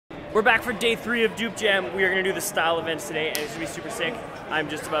We're back for day 3 of Dupe Jam. We are going to do the style events today, and it's going to be super sick. I'm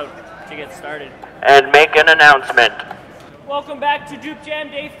just about to get started. And make an announcement. Welcome back to Dupe Jam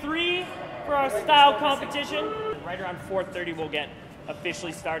day 3 for our style competition. Right around 4:30, we'll get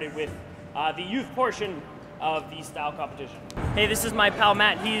officially started with the youth portion of the style competition. Hey, this is my pal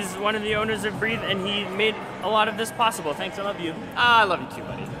Matt. He's one of the owners of Breathe, and he made a lot of this possible. Thanks, I love you. I love you too,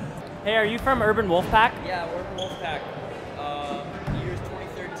 buddy. Hey, are you from Urban Wolfpack? Yeah, we're from Wolfpack. Years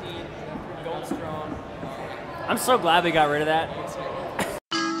 2013, going strong. I'm so glad we got rid of that.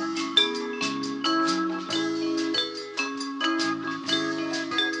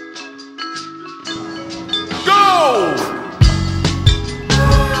 Go!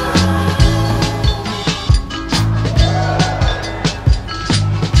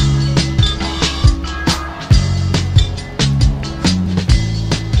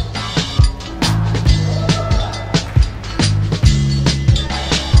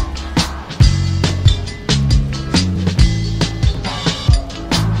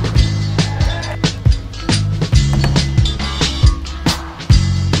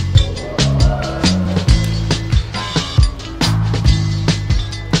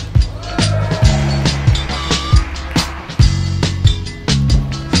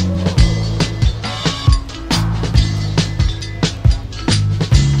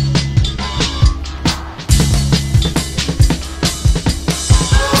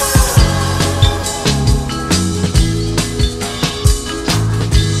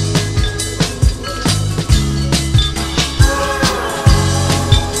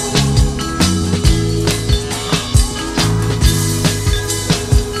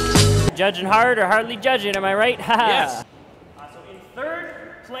 Judging hard or hardly judging, am I right? Yes. So in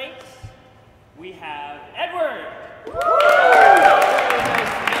 3rd place, we have Edward.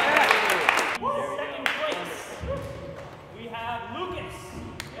 Second place, we have Lucas.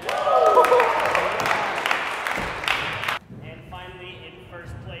 And finally, in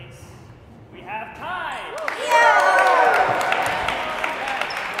 1st place, we have Kai.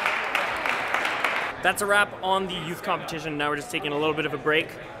 That's a wrap on the youth competition. Now we're just taking a little bit of a break.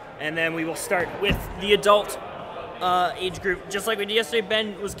 And then we will start with the adult age group. Just like we did yesterday,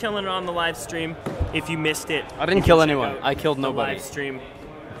 Ben was killing it on the live stream. If you missed it, I didn't kill anyone. I killed nobody. Live stream.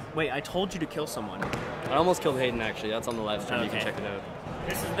 Wait, I told you to kill someone. I almost killed Hayden, actually. That's on the live stream. Okay. You can check it out.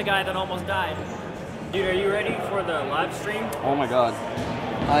 This is the guy that almost died. Dude, are you ready for the live stream? Oh my god.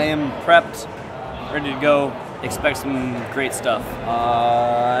 I am prepped, ready to go. Expect some great stuff.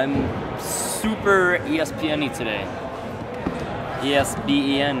 I'm super ESPN-y today.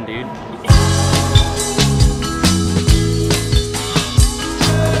 ESBEN, dude.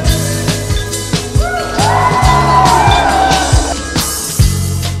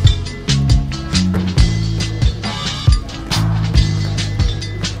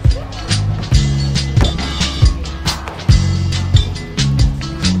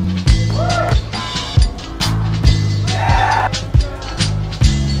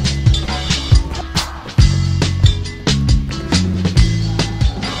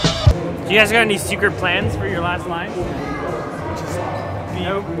 You guys got any secret plans for your last line?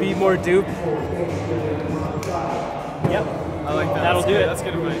 Be more Dupe. Yep. I like that. That'll do it. That's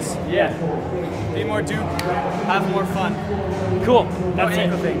good advice. Yeah. Be more Dupe. Have more fun. Cool. That's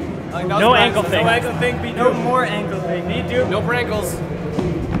ankle it. thing. No ankle thing. No ankle thing. Be Dupe. More ankle thing. Be Dupe. No prankles.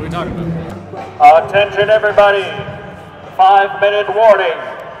 What are we talking about? Attention everybody, 5-minute warning.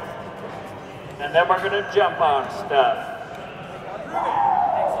 And then we're gonna jump on stuff.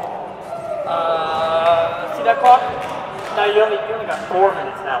 See that clock? No, you only got 4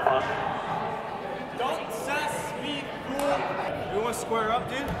 minutes now, punk. Don't sass me, fool. You want to square up,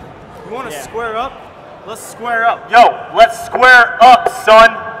 dude? You want to square up? Let's square up. Yo, let's square up, son.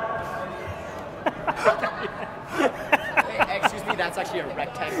 Hey, excuse me, that's actually a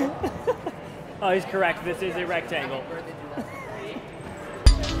rectangle. Oh, he's correct. This is a rectangle.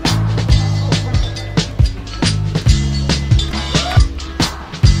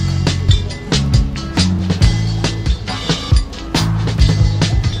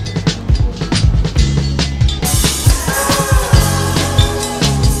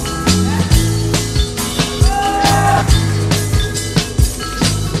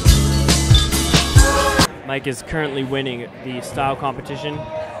 Mike is currently winning the style competition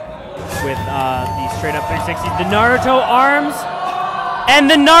with the straight up 360. The Naruto arms, and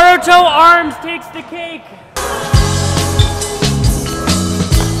the Naruto arms takes the cake.